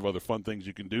all kinds of other fun things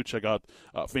you can do. Check out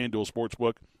FanDuel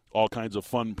Sportsbook. All kinds of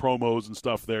fun promos and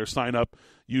stuff there. Sign up,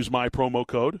 use my promo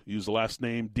code, use the last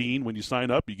name Dean when you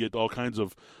sign up. You get all kinds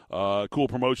of cool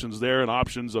promotions there and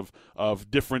options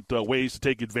of different ways to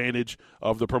take advantage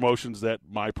of the promotions that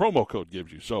my promo code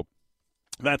gives you. So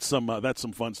that's some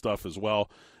fun stuff as well.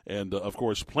 And, of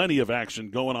course, plenty of action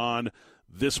going on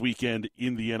this weekend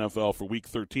in the NFL for Week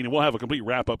 13. And we'll have a complete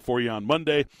wrap-up for you on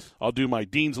Monday. I'll do my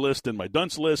Dean's List and my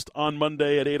Dunce List on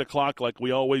Monday at 8 o'clock like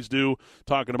we always do,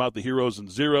 talking about the heroes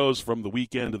and zeros from the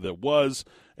weekend that was.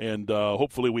 And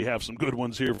hopefully we have some good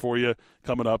ones here for you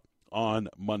coming up on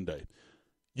Monday.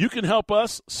 You can help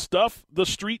us stuff the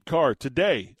streetcar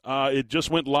today. It just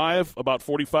went live about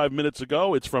 45 minutes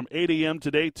ago. It's from 8 a.m.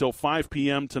 today till 5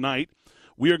 p.m. tonight.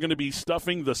 We are going to be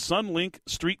stuffing the Sunlink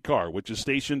streetcar, which is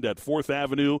stationed at 4th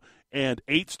Avenue and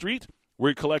 8th Street.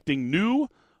 We're collecting new,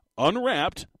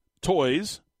 unwrapped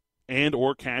toys and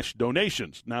or cash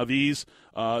donations. Now, these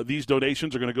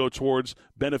donations are going to go towards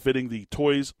benefiting the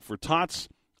Toys for Tots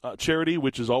charity,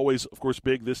 which is always, of course,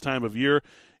 big this time of year.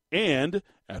 And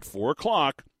at 4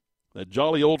 o'clock, that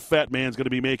jolly old fat man's going to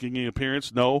be making an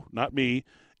appearance. No, not me.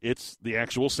 It's the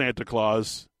actual Santa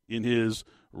Claus in his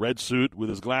red suit with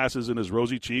his glasses and his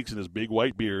rosy cheeks and his big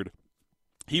white beard.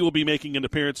 He will be making an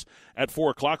appearance at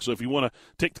 4 o'clock. So if you want to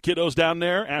take the kiddos down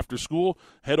there after school,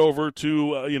 head over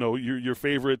to your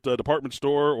favorite department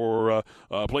store or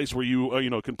a place where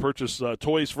you can purchase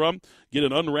toys from. Get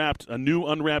a new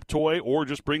unwrapped toy, or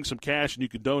just bring some cash and you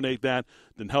can donate that.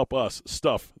 Then help us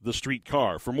stuff the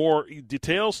streetcar. For more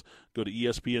details, go to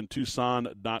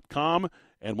ESPNTucson.com.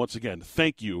 And once again,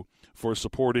 thank you for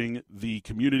supporting the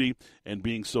community and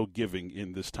being so giving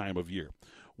in this time of year.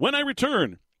 When I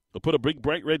return, we'll put a big,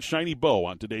 bright, red, shiny bow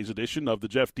on today's edition of The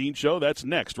Jeff Dean Show. That's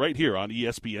next, right here on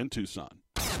ESPN Tucson.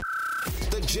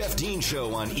 The Jeff Dean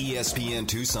Show on ESPN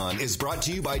Tucson is brought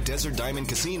to you by Desert Diamond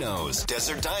Casinos.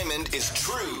 Desert Diamond is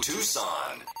true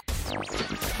Tucson.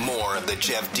 More of The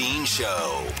Jeff Dean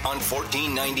Show on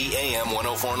 1490 AM,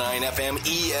 104.9 FM,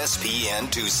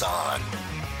 ESPN Tucson.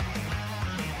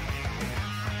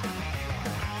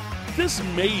 This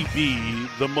may be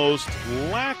the most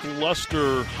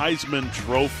lackluster Heisman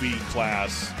Trophy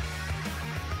class,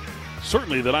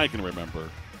 certainly that I can remember.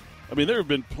 I mean, there have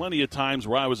been plenty of times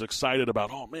where I was excited about,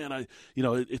 oh man,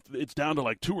 it's down to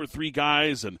like 2 or 3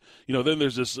 guys, and then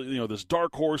there's this this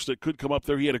dark horse that could come up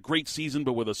there. He had a great season,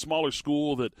 but with a smaller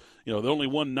school that they only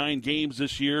won 9 games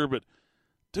this year. But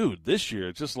dude, this year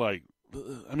it's just like,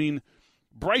 I mean,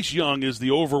 Bryce Young is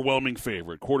the overwhelming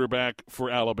favorite, quarterback for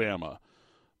Alabama.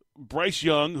 Bryce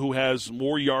Young, who has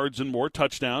more yards and more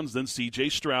touchdowns than C.J.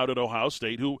 Stroud at Ohio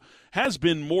State, who has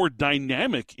been more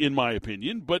dynamic, in my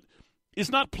opinion, but is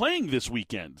not playing this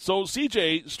weekend. So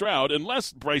C.J. Stroud,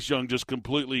 unless Bryce Young just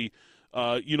completely,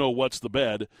 what's the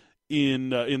bed in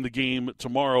the game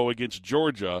tomorrow against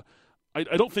Georgia, I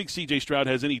don't think C.J. Stroud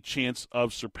has any chance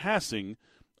of surpassing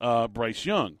Bryce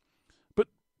Young. But,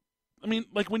 I mean,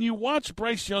 like when you watch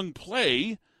Bryce Young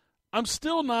play, I'm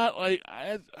still not like,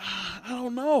 I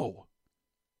don't know.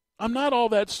 I'm not all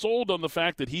that sold on the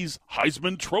fact that he's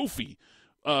Heisman Trophy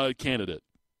candidate.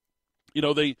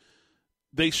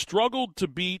 They struggled to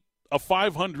beat a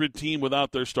 500 team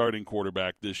without their starting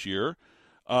quarterback this year.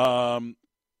 When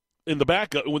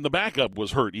the backup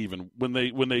was hurt, even when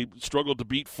they struggled to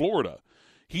beat Florida,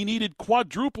 he needed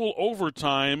quadruple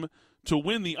overtime to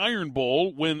win the Iron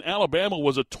Bowl when Alabama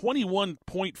was a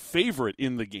 21-point favorite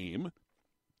in the game.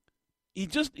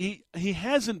 He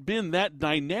hasn't been that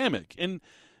dynamic, and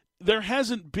there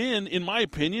hasn't been, in my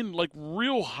opinion, like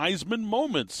real Heisman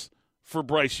moments for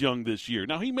Bryce Young this year.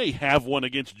 Now, he may have one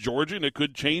against Georgia, and it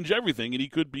could change everything, and he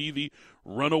could be the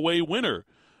runaway winner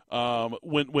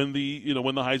when the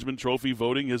Heisman Trophy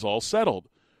voting is all settled.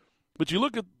 But you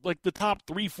look at like the top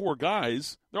 3-4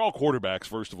 guys; they're all quarterbacks.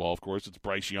 First of all, of course, it's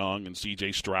Bryce Young and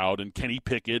C.J. Stroud and Kenny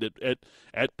Pickett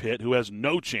at Pitt, who has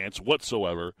no chance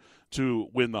whatsoever to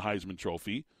win the Heisman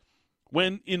Trophy.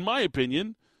 When, in my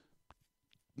opinion,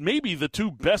 maybe the 2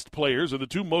 best players or the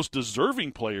 2 most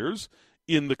deserving players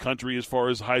in the country as far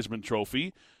as Heisman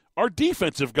Trophy are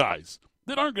defensive guys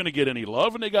that aren't going to get any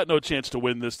love, and they got no chance to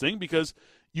win this thing because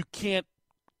you can't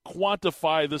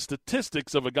quantify the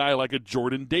statistics of a guy like a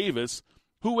Jordan Davis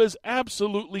who has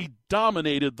absolutely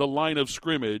dominated the line of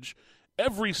scrimmage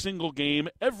every single game,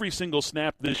 every single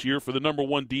snap this year for the number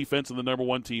 1 defense and the number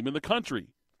 1 team in the country.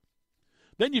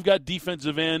 Then you've got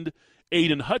defensive end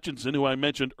Aiden Hutchinson, who I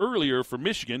mentioned earlier for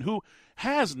Michigan, who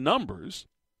has numbers,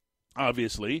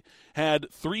 obviously,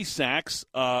 had 3 sacks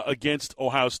against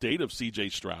Ohio State of C.J.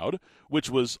 Stroud, which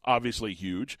was obviously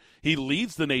huge. He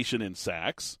leads the nation in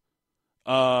sacks.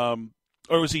 Or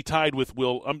was he tied with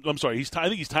Will? I'm sorry. I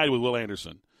think he's tied with Will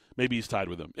Anderson. Maybe he's tied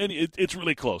with him. And it's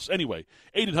really close. Anyway,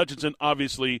 Aiden Hutchinson,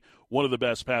 obviously one of the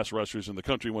best pass rushers in the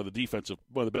country, one of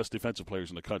the best defensive players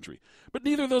in the country. But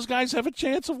neither of those guys have a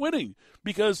chance of winning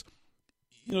because,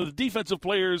 the defensive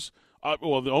players, the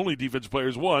only defensive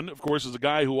players one, of course, is a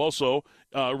guy who also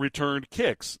returned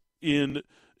kicks in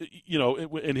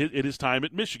his time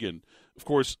at Michigan, of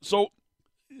course. So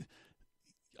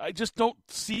I just don't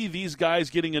see these guys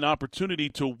getting an opportunity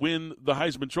to win the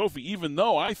Heisman Trophy, even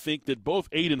though I think that both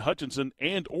Aiden Hutchinson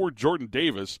and or Jordan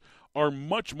Davis are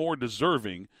much more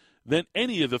deserving than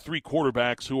any of the 3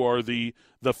 quarterbacks who are the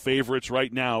favorites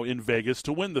right now in Vegas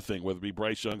to win the thing, whether it be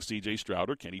Bryce Young, C.J.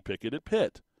 Stroud, or Kenny Pickett at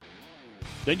Pitt.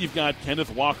 Then you've got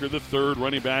Kenneth Walker, the 3rd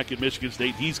running back at Michigan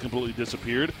State. He's completely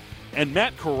disappeared. And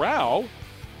Matt Corral,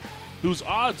 whose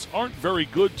odds aren't very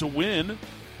good to win,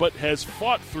 but has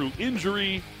fought through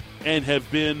injury and have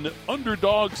been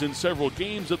underdogs in several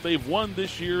games that they've won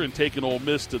this year and taken Ole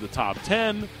Miss to the top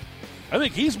 10. I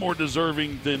think he's more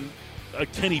deserving than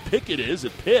Kenny Pickett is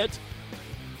at Pitt.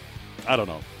 I don't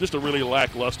know. Just a really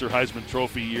lackluster Heisman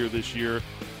Trophy year this year.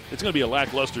 It's going to be a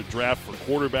lackluster draft for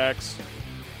quarterbacks.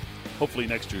 Hopefully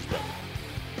next year's better.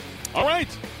 All right.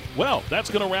 Well, that's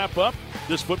going to wrap up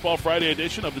this Football Friday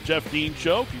edition of the Jeff Dean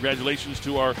Show. Congratulations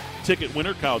to our ticket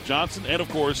winner, Kyle Johnson. And, of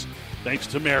course, thanks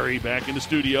to Mary back in the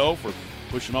studio for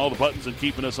pushing all the buttons and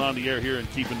keeping us on the air here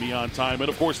and keeping me on time. And,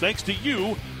 of course, thanks to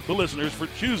you, the listeners, for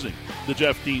choosing the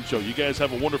Jeff Dean Show. You guys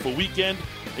have a wonderful weekend.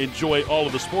 Enjoy all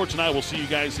of the sports, and I will see you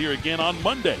guys here again on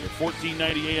Monday at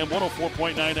 1490 AM,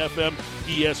 104.9 FM,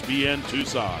 ESPN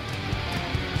Tucson.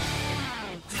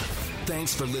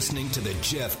 Thanks for listening to the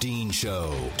Jeff Dean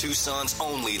Show, Tucson's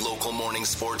only local morning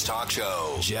sports talk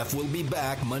show. Jeff will be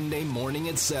back Monday morning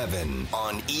at 7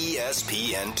 on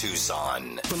ESPN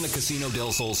Tucson. From the Casino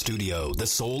del Sol studio, the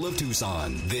soul of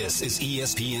Tucson, this is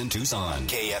ESPN Tucson,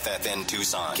 KFFN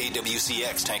Tucson,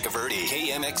 KWCX Tanque Verde,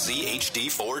 KMXZ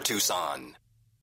HD4 Tucson.